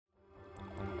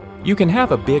You can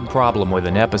have a big problem with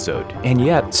an episode and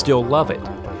yet still love it.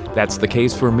 That's the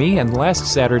case for me and last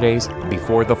Saturday's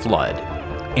Before the Flood.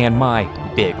 And my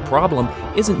big problem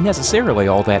isn't necessarily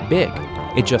all that big.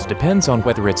 It just depends on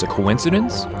whether it's a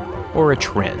coincidence or a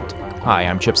trend. Hi,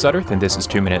 I'm Chip Sudderth, and this is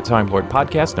 2 Minute Time Lord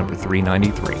Podcast number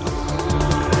 393.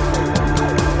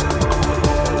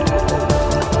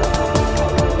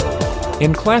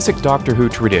 In classic Doctor Who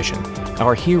tradition,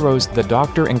 our heroes, the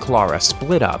Doctor and Clara,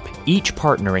 split up, each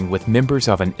partnering with members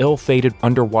of an ill-fated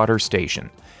underwater station.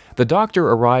 The Doctor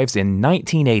arrives in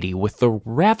 1980 with the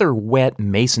rather wet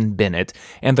Mason Bennett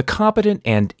and the competent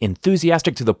and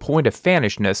enthusiastic to the point of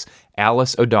fanishness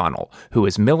Alice O'Donnell, who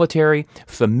is military,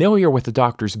 familiar with the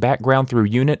Doctor's background through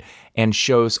UNIT, and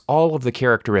shows all of the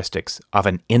characteristics of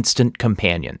an instant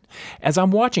companion. As I'm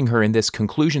watching her in this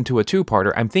conclusion to a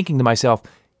two-parter, I'm thinking to myself,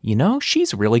 you know,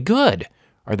 she's really good.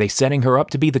 Are they setting her up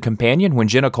to be the companion when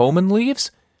Jenna Coleman leaves?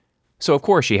 So of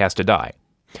course she has to die.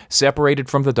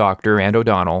 Separated from the Doctor and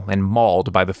O'Donnell and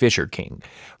mauled by the Fisher King.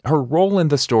 Her role in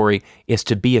the story is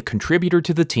to be a contributor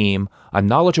to the team, a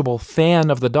knowledgeable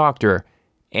fan of the Doctor,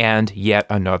 and yet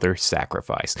another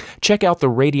sacrifice. Check out the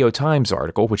Radio Times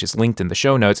article, which is linked in the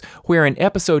show notes, where an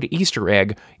episode Easter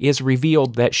egg is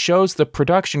revealed that shows the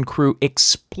production crew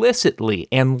explicitly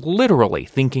and literally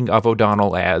thinking of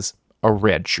O'Donnell as a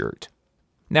red shirt.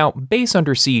 Now, Base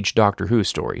Under Siege Doctor Who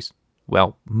stories,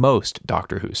 well, most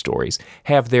Doctor Who stories,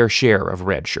 have their share of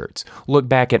red shirts. Look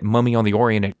back at Mummy on the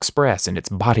Orient Express and its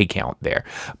body count there.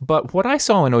 But what I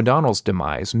saw in O'Donnell's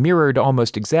demise mirrored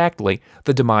almost exactly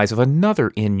the demise of another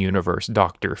in-universe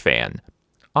Doctor fan,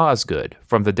 Osgood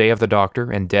from The Day of the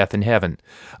Doctor and Death in Heaven.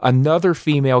 Another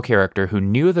female character who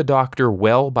knew the Doctor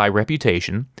well by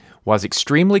reputation, was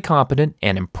extremely competent,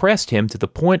 and impressed him to the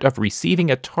point of receiving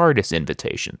a TARDIS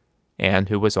invitation, and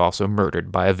who was also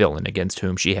murdered by a villain against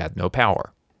whom she had no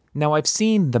power. Now, I've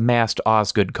seen the masked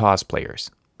Osgood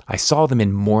cosplayers. I saw them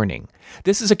in mourning.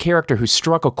 This is a character who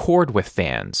struck a chord with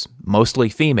fans, mostly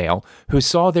female, who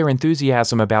saw their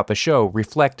enthusiasm about the show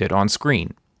reflected on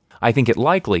screen. I think it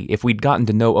likely if we'd gotten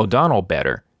to know O'Donnell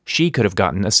better, she could have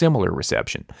gotten a similar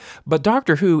reception. But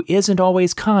Doctor Who isn't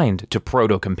always kind to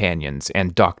proto-companions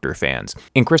and Doctor fans.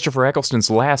 In Christopher Eccleston's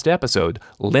last episode,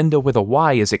 Linda with a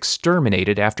Y is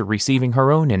exterminated after receiving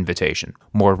her own invitation.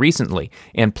 More recently,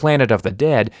 in Planet of the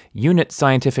Dead, UNIT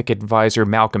scientific advisor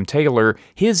Malcolm Taylor,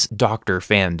 his Doctor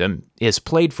fandom is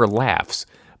played for laughs,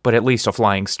 but at least a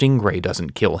flying stingray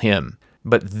doesn't kill him.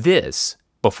 But this,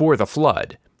 Before the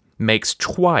Flood, makes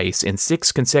twice in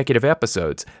 6 consecutive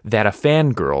episodes that a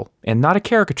fangirl, and not a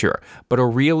caricature, but a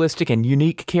realistic and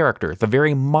unique character, the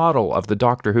very model of the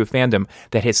Doctor Who fandom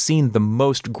that has seen the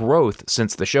most growth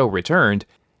since the show returned,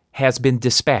 has been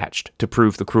dispatched to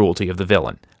prove the cruelty of the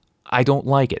villain. I don't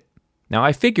like it. Now,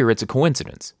 I figure it's a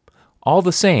coincidence. All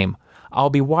the same, I'll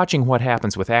be watching what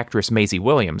happens with actress Maisie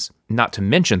Williams, not to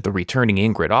mention the returning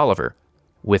Ingrid Oliver,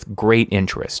 with great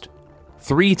interest.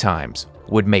 3 times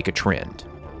would make a trend.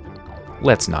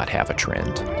 Let's not have a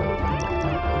trend.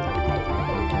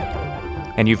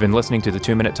 And you've been listening to the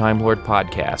 2 Minute Time Lord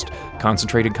Podcast,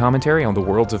 concentrated commentary on the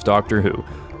worlds of Doctor Who.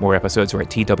 More episodes are at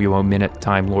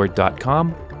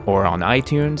TWOMinutetimelord.com or on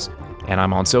iTunes, and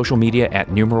I'm on social media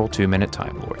at numeral 2 Minute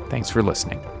Time Lord. Thanks for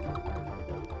listening.